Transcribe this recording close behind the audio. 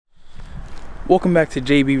Welcome back to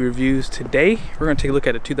JB Reviews. Today we're going to take a look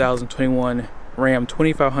at a 2021 Ram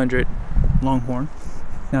 2500 Longhorn.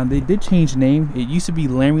 Now they did change the name. It used to be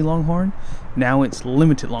Laramie Longhorn. Now it's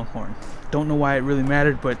Limited Longhorn. Don't know why it really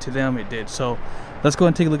mattered, but to them it did. So let's go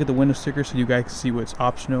and take a look at the window sticker so you guys can see what's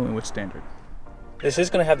optional and what's standard. This is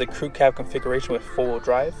going to have the crew cab configuration with four-wheel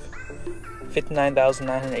drive.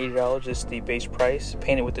 $59,980 is the base price,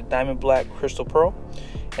 painted with the diamond black crystal pearl,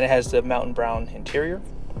 and it has the mountain brown interior.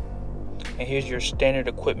 And here's your standard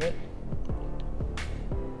equipment.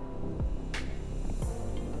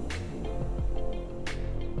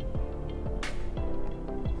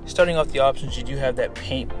 Starting off the options, you do have that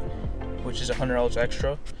paint, which is $100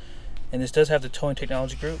 extra. And this does have the towing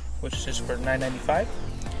technology group, which is just for $995.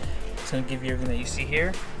 It's going to give you everything that you see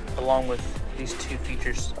here, along with these two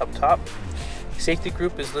features up top. Safety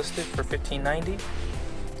group is listed for $1590.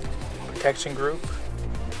 Protection group,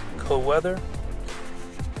 cold weather,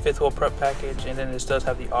 fifth wheel prep package, and then this does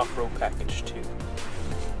have the off-road package too.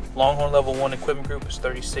 Longhorn level 1 equipment group is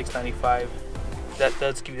 $36.95. That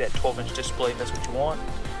does give you that 12-inch display if that's what you want.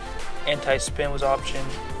 Anti-spin was option.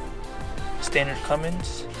 Standard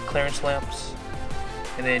Cummins, clearance lamps,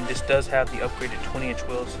 and then this does have the upgraded 20-inch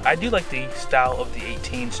wheels. I do like the style of the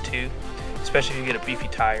 18s too, especially if you get a beefy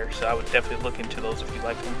tire, so I would definitely look into those if you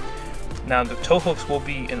like them. Now the tow hooks will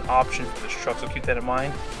be an option for this truck, so keep that in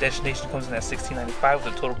mind. Destination comes in at $1695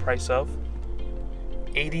 with a total price of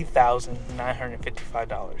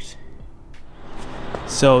 $80,955.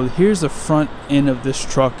 So here's the front end of this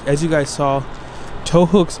truck. As you guys saw, tow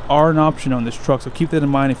hooks are an option on this truck, so keep that in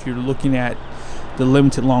mind if you're looking at the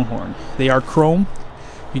Limited Longhorn. They are chrome.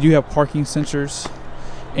 You do have parking sensors,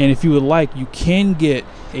 and if you would like, you can get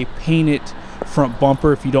a painted front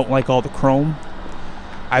bumper if you don't like all the chrome.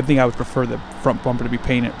 I think I would prefer the front bumper to be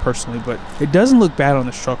painted personally, but it doesn't look bad on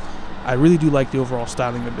this truck. I really do like the overall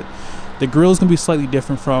styling of it. The grill is going to be slightly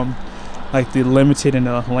different from like the Limited and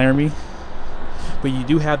the Laramie, but you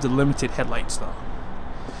do have the Limited headlights though.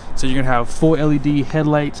 So you're going to have full LED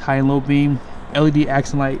headlights, high and low beam, LED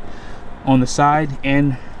accent light on the side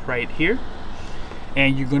and right here,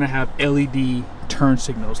 and you're going to have LED turn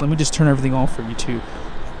signals. Let me just turn everything on for you too.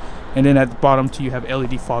 And then at the bottom too, you have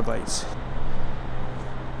LED fog lights.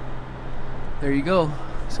 There you go.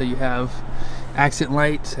 So you have accent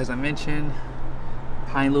lights, as I mentioned,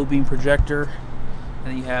 high and low beam projector, and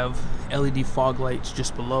then you have LED fog lights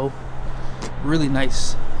just below. Really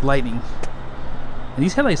nice lighting. And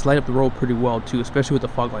these headlights light up the road pretty well too, especially with the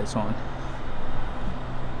fog lights on.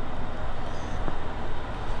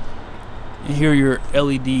 And here are your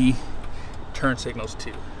LED turn signals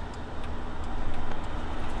too.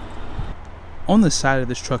 On the side of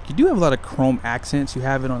this truck, you do have a lot of chrome accents. You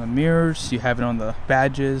have it on the mirrors, you have it on the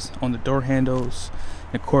badges, on the door handles,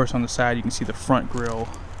 and of course on the side you can see the front grille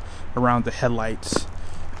around the headlights.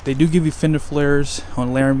 They do give you fender flares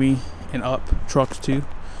on Laramie and up trucks too.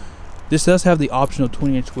 This does have the optional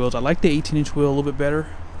 20-inch wheels. I like the 18-inch wheel a little bit better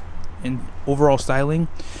in overall styling,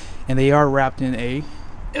 and they are wrapped in a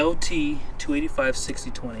LT 285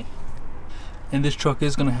 60/20. And this truck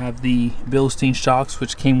is going to have the Bilstein shocks,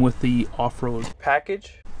 which came with the off-road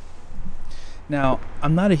package. Now,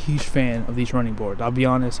 I'm not a huge fan of these running boards. I'll be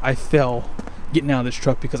honest, I fell getting out of this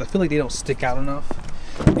truck because I feel like they don't stick out enough.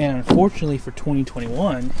 And unfortunately for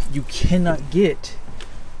 2021, you cannot get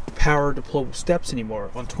power deployable steps anymore.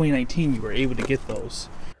 On 2019, you were able to get those.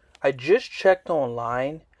 I just checked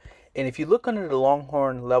online, and if you look under the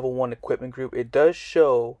Longhorn Level 1 equipment group, it does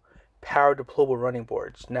show power deployable running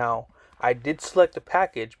boards. Now, I did select the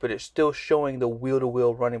package, but it's still showing the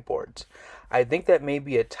wheel-to-wheel running boards. I think that may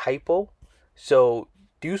be a typo, so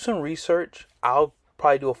do some research. I'll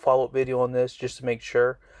probably do a follow-up video on this just to make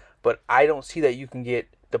sure, but I don't see that you can get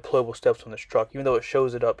deployable steps on this truck, even though it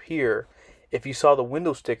shows it up here. If you saw the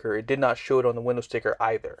window sticker, it did not show it on the window sticker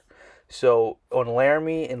either. So on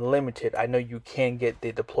Laramie and Limited, I know you can get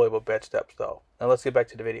the deployable bed steps though. Now let's get back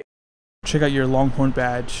to the video. Check out your Longhorn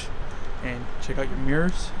badge and check out your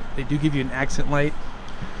mirrors. They do give you an accent light,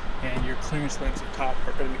 and your clearance lamps up top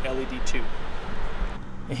are going to be LED too.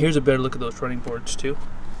 And here's a better look at those running boards too.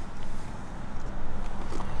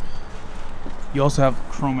 You also have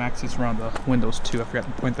chrome accents around the windows too. I forgot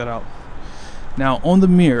to point that out. Now on the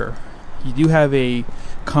mirror, you do have a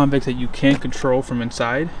convex that you can control from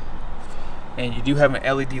inside, and you do have an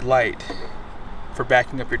LED light for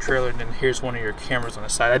backing up your trailer, and then here's one of your cameras on the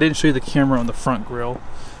side. I didn't show you the camera on the front grille,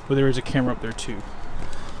 but there is a camera up there too.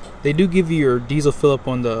 They do give you your diesel fill up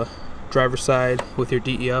on the driver's side with your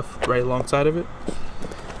DEF right alongside of it,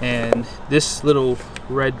 and this little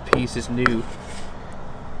red piece is new.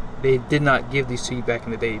 They did not give these to you back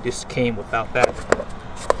in the day. This came without that.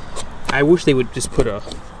 I wish they would just put a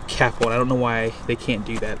cap on. I don't know why they can't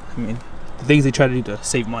do that. I mean, the things they try to do to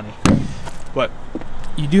save money. But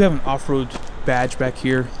you do have an off-road badge back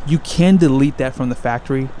here. You can delete that from the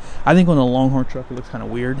factory. I think on a Longhorn truck it looks kind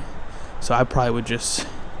of weird, so I probably would just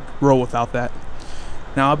roll without that.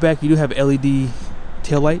 Now out back you do have LED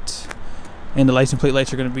tail lights, and the license plate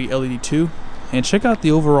lights are going to be LED too. And check out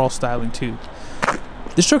the overall styling too.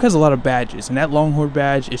 This truck has a lot of badges, and that Longhorn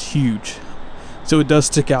badge is huge, so it does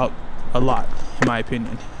stick out a lot in my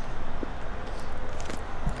opinion.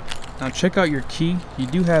 Now check out your key. You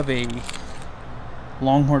do have a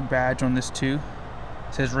Longhorn badge on this too.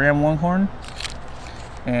 It says Ram Longhorn,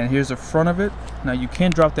 and here's the front of it. Now you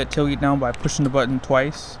can drop that tailgate down by pushing the button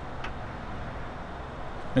twice,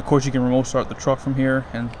 and of course you can remote start the truck from here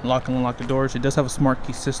and lock and unlock the doors. It does have a smart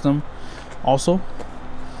key system also,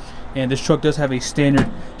 and this truck does have a standard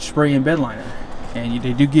spray and bed liner, and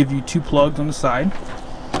they do give you 2 plugs on the side.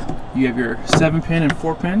 You have your 7-pin and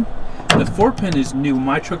 4-pin. The 4-pin is new.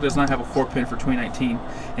 My truck does not have a 4-pin for 2019,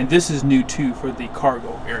 and this is new too for the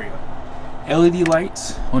cargo area. LED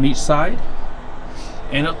lights on each side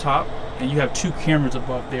and up top, and you have 2 cameras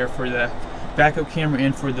above there for the backup camera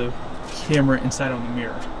and for the camera inside on the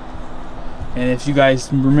mirror. And if you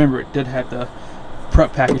guys remember, it did have the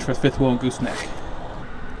prep package for 5th wheel and gooseneck.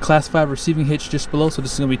 Class 5 receiving hitch just below, so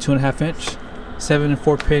this is going to be 2.5 inch. 7 and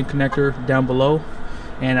 4-pin connector down below.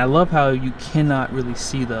 And I love how you cannot really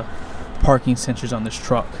see the parking sensors on this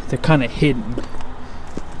truck. They're kind of hidden.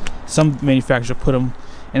 Some manufacturers put them,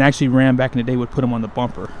 and actually Ram back in the day would put them on the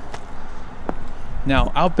bumper.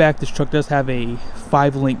 Now out back, this truck does have a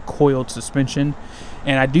 5-link coiled suspension,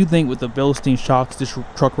 and I do think with the Bilstein shocks this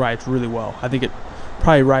truck rides really well. I think it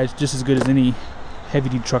probably rides just as good as any heavy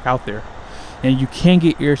duty truck out there. And you can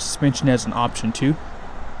get air suspension as an option too.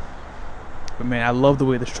 But man, I love the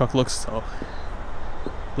way this truck looks, so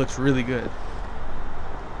looks really good.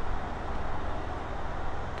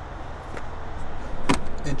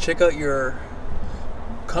 And check out your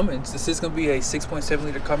Cummins. This is going to be a 6.7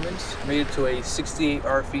 liter Cummins, made it to a 68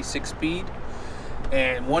 RFE 6-speed.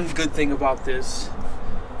 And one good thing about this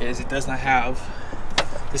is it does not have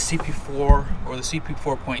the CP4 or the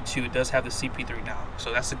CP4.2. It does have the CP3 now,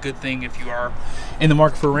 so that's a good thing if you are in the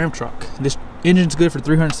market for a Ram truck. This engine's good for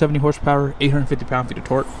 370 horsepower, 850 pound-feet of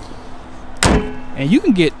torque, and you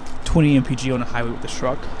can get 20 mpg on the highway with this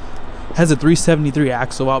truck. It has a 373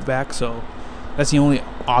 axle out back, so that's the only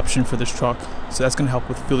option for this truck, so that's going to help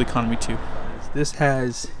with fuel economy too. This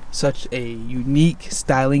has such a unique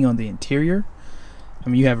styling on the interior. I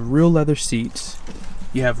mean, you have real leather seats,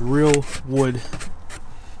 you have real wood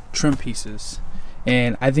trim pieces,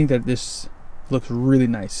 and I think that this looks really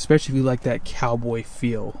nice, especially if you like that cowboy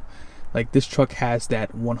feel. Like, this truck has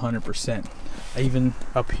that 100%. Even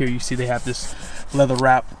up here you see they have this leather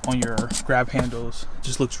wrap on your grab handles. It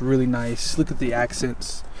just looks really nice. Look at the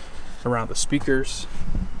accents around the speakers,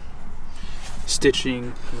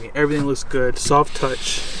 stitching. I mean, everything looks good. Soft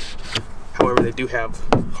touch. However, they do have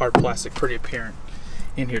hard plastic, pretty apparent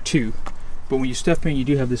in here too. But when you step in, you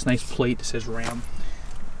do have this nice plate that says Ram.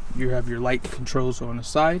 You have your light controls on the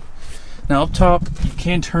side. Now up top, you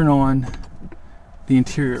can turn on the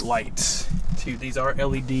interior lights too. These are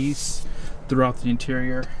LEDs throughout the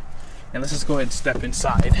interior. And let's just go ahead and step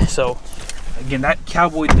inside. So again, that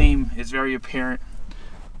cowboy theme is very apparent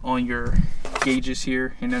on your gauges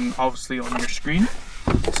here, and then obviously on your screen.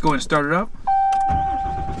 Let's go ahead and start it up.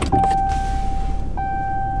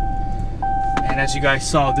 And as you guys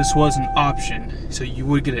saw, this was an option, so you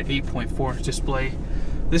would get an 8.4 inch display.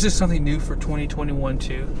 This is something new for 2021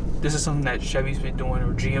 too. This is something that Chevy's been doing,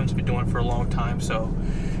 or GM's been doing for a long time, so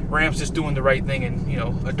Ram's just doing the right thing and, you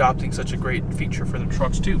know, adopting such a great feature for the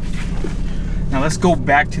trucks too. Now let's go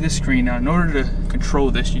back to the screen. Now in order to control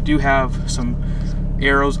this, you do have some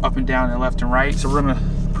arrows up and down and left and right, so we're gonna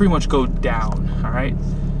pretty much go down. All right,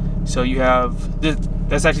 so you have this.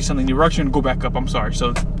 That's actually something new. We're actually gonna go back up, I'm sorry.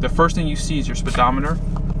 So the first thing you see is your speedometer.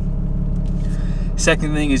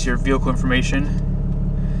 Second thing is your vehicle information.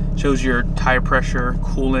 Shows your tire pressure,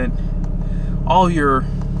 coolant, all your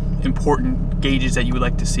important gauges that you would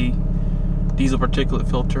like to see. Diesel particulate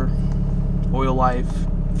filter, oil life,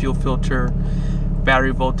 fuel filter,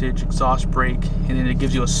 battery voltage, exhaust brake, and then it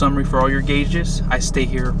gives you a summary for all your gauges. I stay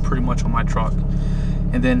here pretty much on my truck.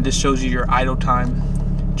 And then this shows you your idle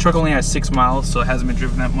time. Truck only has 6 miles, so it hasn't been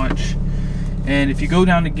driven that much. And if you go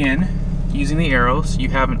down again using the arrows, you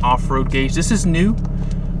have an off-road gauge. This is new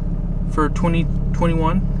for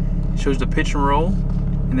 2021. It shows the pitch and roll,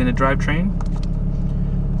 and then the drivetrain.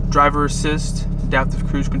 Driver assist, adaptive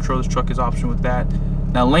cruise control. This truck is optional with that.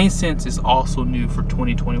 Now lane sense is also new for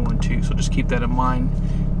 2021 too, so just keep that in mind.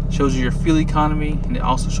 Shows you your fuel economy, and it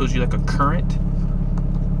also shows you like a current.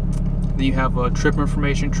 Then you have trip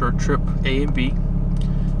information for trip A and B.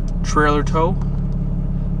 Trailer tow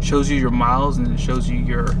shows you your miles, and it shows you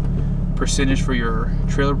your percentage for your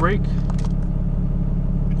trailer brake.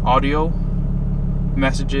 Audio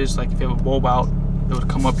messages, like if you have a bulb out, it would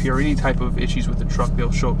come up here. Any type of issues with the truck,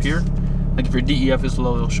 they'll show up here. Like if your DEF is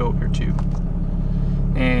low, they'll show up here too.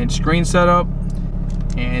 And screen setup,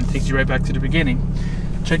 and takes you right back to the beginning.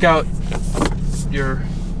 Check out your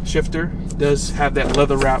shifter. It does have that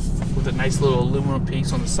leather wrap with a nice little aluminum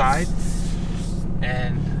piece on the side.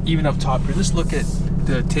 And even up top here, just look at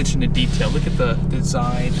the attention to detail. Look at the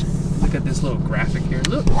design. Look at this little graphic here.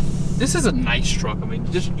 Look, this is a nice truck. I mean,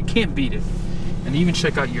 just you can't beat it. And even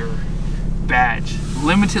check out your badge,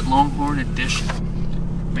 limited Longhorn edition.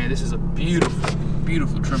 Man, this is a beautiful,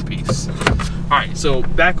 beautiful trim piece. All right, so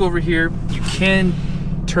back over here, you can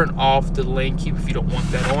turn off the lane keep if you don't want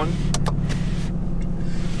that on.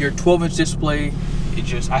 Your 12-inch display,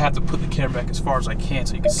 I have to put the camera back as far as I can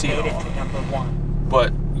so you can see it all.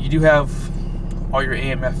 But you do have all your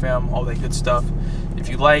AM, FM, all that good stuff. If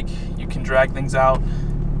you like, you can drag things out.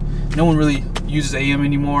 No one really uses AM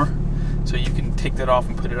anymore, so you can take that off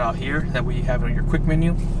and put it out here. That way you have it on your quick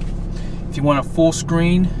menu. If you want a full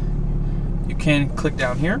screen, you can click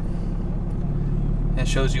down here, and it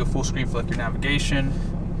shows you a full screen for like your navigation.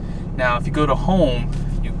 Now if you go to home,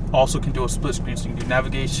 you also can do a split screen, so you can do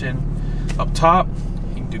navigation up top,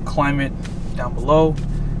 you can do climate down below.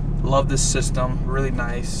 Love this system, really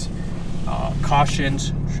nice.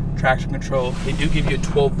 Cautions, traction control. They do give you a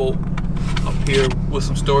 12-volt up here with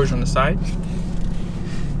some storage on the side.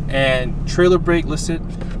 And trailer brake listed.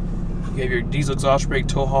 You have your diesel exhaust brake,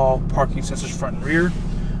 tow haul, parking sensors front and rear,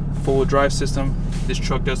 four-wheel drive system. This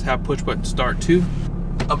truck does have push button start too.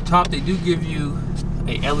 Up top, they do give you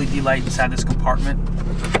a LED light inside this compartment.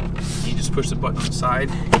 You just push the button on the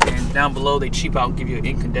side. And down below, they cheap out and give you an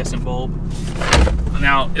incandescent bulb.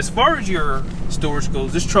 Now, as far as your storage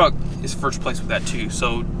goes, this truck is first place with that too.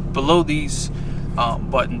 So below these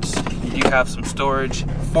buttons, you do have some storage,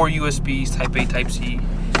 4 USBs, Type A, Type C,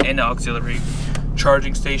 and the auxiliary,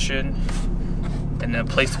 charging station, and then a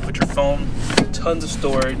place to put your phone. Tons of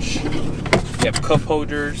storage. You have cup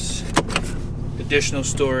holders, additional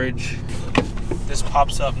storage. This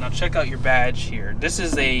pops up. Now check out your badge here. This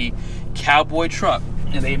is a Cowboy truck,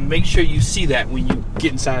 and they make sure you see that when you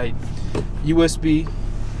get inside. USB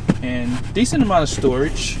and decent amount of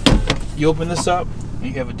storage. You open this up and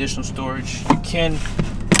you have additional storage. You can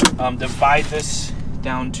divide this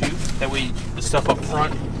down too. That way the stuff up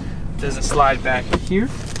front doesn't slide back here,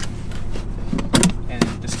 and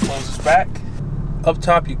this closes back. Up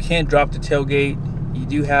top, you can drop the tailgate. You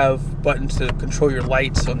do have buttons to control your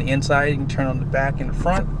lights on the inside. You can turn on the back and the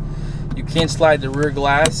front. You can slide the rear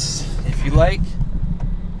glass if you like.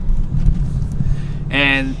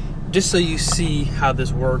 And just so you see how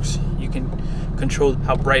this works, you can control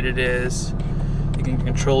how bright it is. You can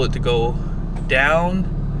control it to go down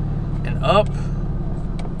and up.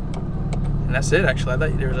 And that's it, actually. I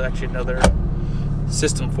thought there was actually another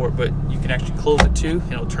system for it, but you can actually close it too,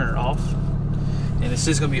 and it'll turn it off. And this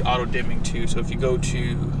is going to be auto dimming too, so if you go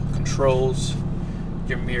to controls,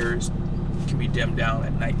 your mirrors can be dimmed down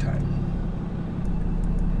at nighttime.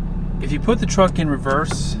 If you put the truck in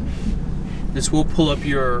reverse, this will pull up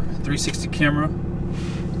your 360 camera.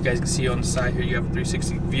 You guys can see on the side here you have a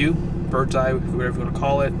 360 view, bird's eye, whatever you want to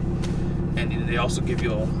call it. And they also give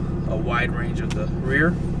you a wide range of the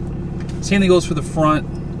rear. Same thing goes for the front,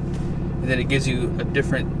 and then it gives you a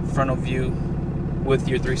different frontal view with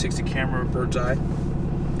your 360 camera, bird's eye.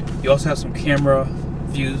 You also have some camera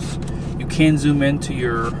views. You can zoom into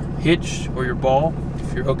your hitch or your ball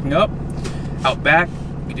if you're hooking up. Out back,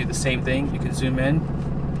 you do the same thing. You can zoom in.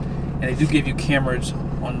 And they do give you cameras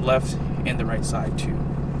on the left and the right side too.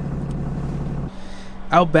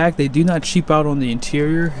 Out back, they do not cheap out on the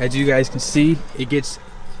interior. As you guys can see, it gets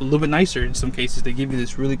a little bit nicer in some cases. They give you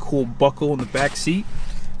this really cool buckle in the back seat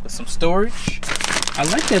with some storage. I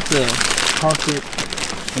like that the carpet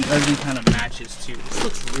and everything kind of matches too. This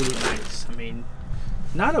looks really nice. I mean,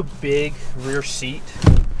 not a big rear seat,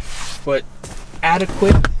 but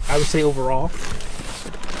adequate, I would say, overall.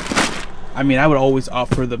 I mean, I would always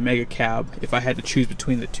opt for the mega cab if I had to choose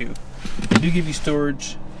between the two. They do give you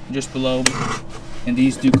storage just below, and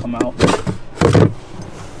these do come out.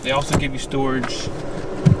 They also give you storage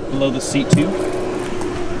below the seat too.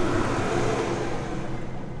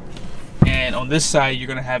 And on this side, you're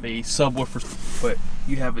gonna have a subwoofer, but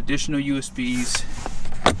you have additional USBs,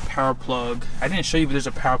 power plug. I didn't show you, but there's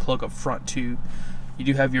a power plug up front too. You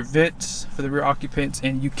do have your vents for the rear occupants,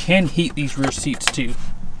 and you can heat these rear seats too.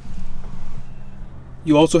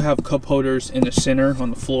 You also have cup holders in the center on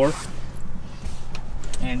the floor,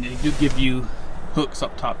 and they do give you hooks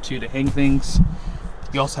up top too to hang things.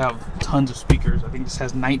 You also have tons of speakers. I think this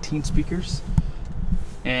has 19 speakers.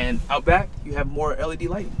 And out back, you have more LED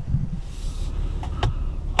lighting.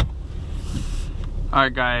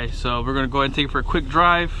 Alright guys, so we're gonna go ahead and take it for a quick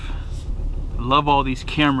drive. Love all these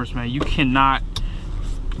cameras, man. You cannot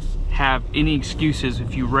have any excuses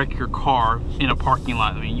if you wreck your car in a parking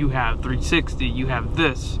lot. I mean, you have 360, you have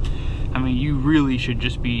this. I mean, you really should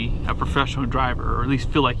just be a professional driver, or at least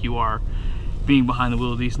feel like you are, being behind the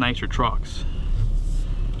wheel of these nicer trucks.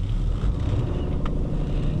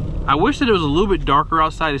 I wish that it was a little bit darker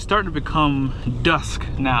outside. It's starting to become dusk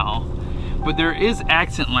now, but there is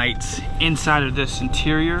accent lights inside of this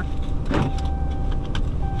interior,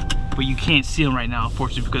 but you can't see them right now,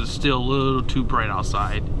 unfortunately, because it's still a little too bright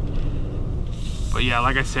outside. But yeah,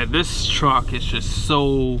 like I said, this truck is just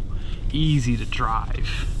so easy to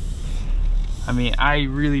drive. I mean, I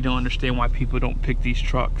really don't understand why people don't pick these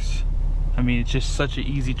trucks. I mean, it's just such an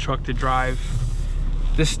easy truck to drive.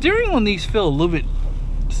 The steering on these feel a little bit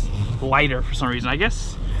lighter for some reason. I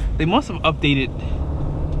guess they must have updated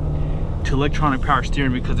to electronic power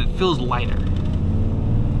steering because it feels lighter.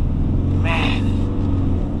 Man,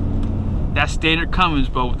 that standard Cummins,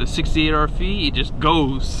 but with the 68 RFE, it just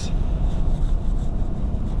goes.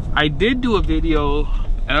 I did do a video,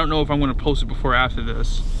 I don't know if I'm going to post it before or after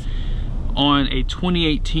this, on a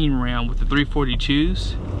 2018 Ram with the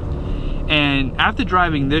 342s. And after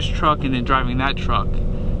driving this truck and then driving that truck,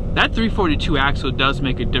 that 342 axle does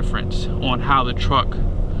make a difference on how the truck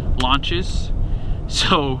launches.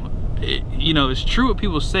 So, you know, it's true what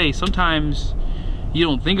people say. Sometimes you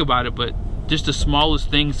don't think about it, but just the smallest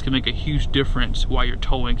things can make a huge difference while you're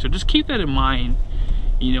towing. So just keep that in mind,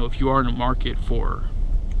 you know, if you are in the market for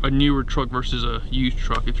a newer truck versus a used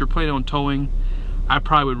truck. If you're planning on towing, I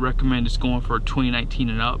probably would recommend just going for a 2019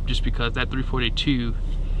 and up, just because that 342,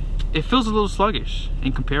 it feels a little sluggish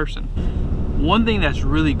in comparison. One thing that's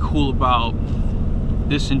really cool about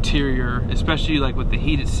this interior, especially like with the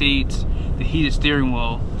heated seats, the heated steering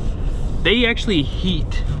wheel, they actually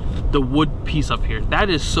heat the wood piece up here. That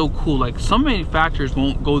is so cool. Like, some manufacturers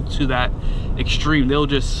won't go to that extreme. They'll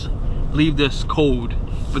just leave this cold,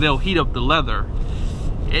 but they'll heat up the leather.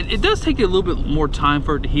 It does take a little bit more time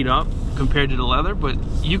for it to heat up compared to the leather, but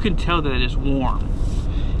you can tell that it is warm.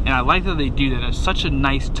 And I like that they do that. It's such a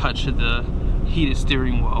nice touch to the heated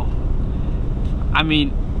steering wheel. I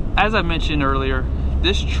mean, as I mentioned earlier,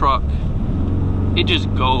 this truck, it just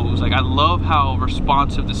goes. Like, I love how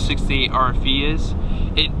responsive the 68 RFE is.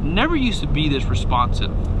 It never used to be this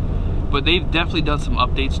responsive, but they've definitely done some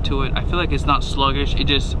updates to it. I feel like it's not sluggish. It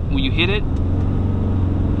just, when you hit it,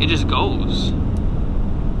 it just goes.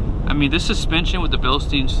 I mean, this suspension with the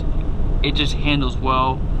Bilsteins, it just handles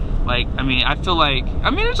well. Like, I mean, I feel like,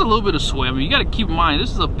 I mean, there's a little bit of sway. I mean, you got to keep in mind,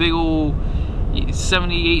 this is a big old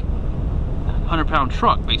 7,800-pound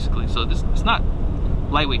truck, basically. So this, it's not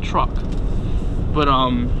lightweight truck. But,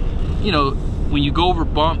 you know, when you go over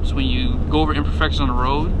bumps, when you go over imperfections on the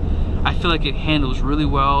road, I feel like it handles really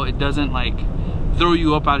well. It doesn't, like, throw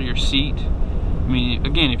you up out of your seat. I mean,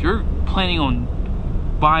 again, if you're planning on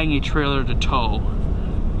buying a trailer to tow,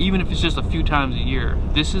 even if it's just a few times a year,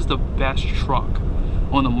 this is the best truck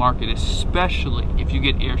on the market, especially if you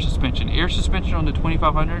get air suspension. Air suspension on the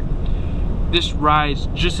 2500, this rides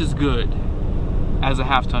just as good as a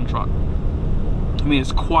half-ton truck. I mean,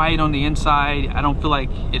 it's quiet on the inside. I don't feel like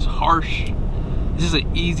it's harsh. This is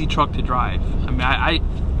an easy truck to drive. I mean, I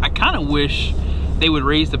kind of wish they would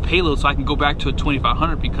raise the payload so I can go back to a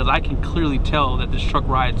 2500, because I can clearly tell that this truck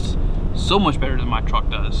rides so much better than my truck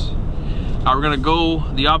does. We're gonna go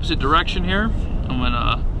the opposite direction here. I'm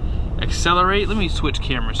gonna accelerate. Let me switch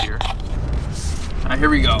cameras here. All right, here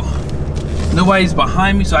we go. Nobody's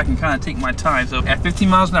behind me, so I can kind of take my time. So at 15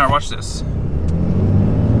 miles an hour, watch this. A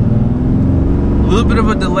little bit of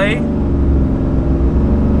a delay,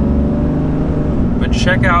 but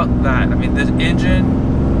check out that. I mean, this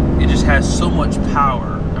engine, it just has so much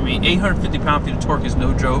power. I mean, 850 pound-feet of torque is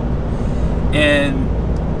no joke. And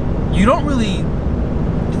you don't really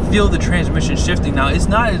feel the transmission shifting. Now, it's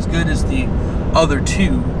not as good as the other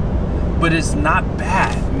two, but it's not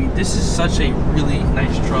bad. I mean, this is such a really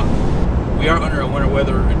nice truck. We are under a winter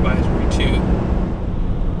weather advisory too.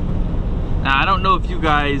 Now, I don't know if you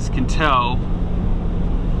guys can tell,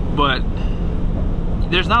 but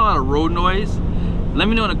there's not a lot of road noise. Let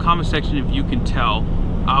me know in the comment section if you can tell.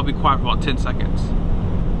 I'll be quiet for about 10 seconds.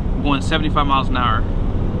 I'm going 75 miles an hour.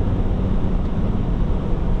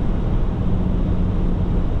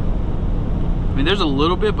 I mean, there's a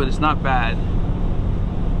little bit, but it's not bad.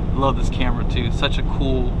 love this camera too. Such a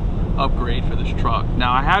cool upgrade for this truck.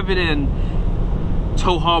 Now I have it in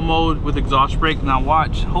tow haul mode with exhaust brake. Now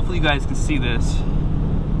watch, hopefully you guys can see this.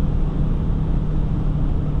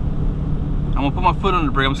 I'm gonna put my foot on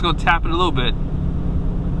the brake. I'm just gonna tap it a little bit.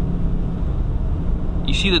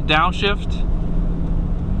 You see the downshift?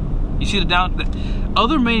 You see the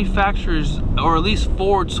other manufacturers, or at least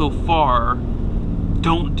Ford so far,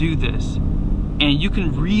 don't do this. And you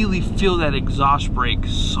can really feel that exhaust brake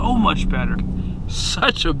so much better.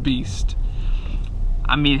 Such a beast.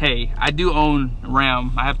 I mean, hey, I do own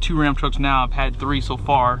Ram. I have 2 Ram trucks now. I've had 3 so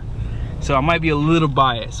far. So I might be a little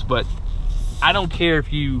biased, but I don't care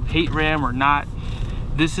if you hate Ram or not.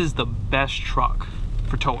 This is the best truck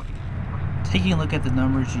for towing. Taking a look at the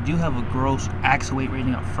numbers, you do have a gross axle weight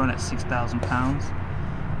rating up front at 6,000 pounds.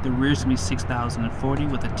 The rear is going to be 6,040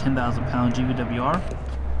 with a 10,000 pound GVWR.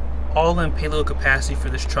 All-in payload capacity for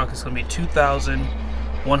this truck is going to be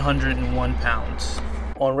 2,101 pounds.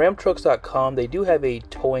 On ramtrucks.com, they do have a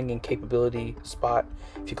towing and capability spot.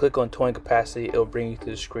 If you click on towing capacity, it'll bring you to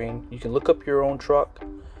the screen. You can look up your own truck,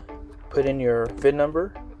 put in your VIN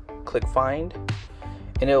number, click find,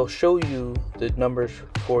 and it'll show you the numbers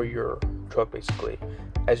for your truck basically.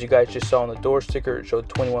 As you guys just saw on the door sticker, it showed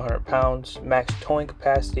 2,100 pounds, max towing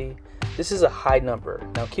capacity. This is a high number.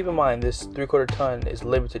 Now keep in mind, this 3/4 ton is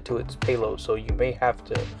limited to its payload, so you may have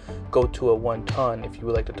to go to a 1 ton if you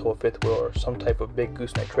would like to tow a 5th wheel or some type of big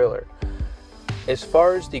gooseneck trailer. As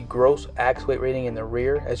far as the gross axle weight rating in the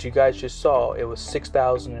rear, as you guys just saw, it was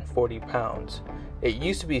 6,040 pounds. It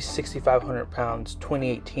used to be 6,500 pounds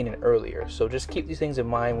 2018 and earlier, so just keep these things in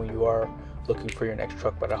mind when you are looking for your next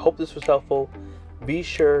truck. But I hope this was helpful. Be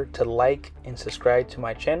sure to like and subscribe to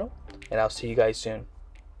my channel, and I'll see you guys soon.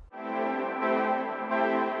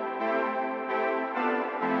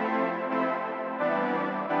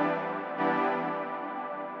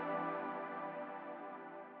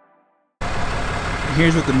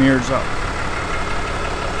 Here's with the mirrors up.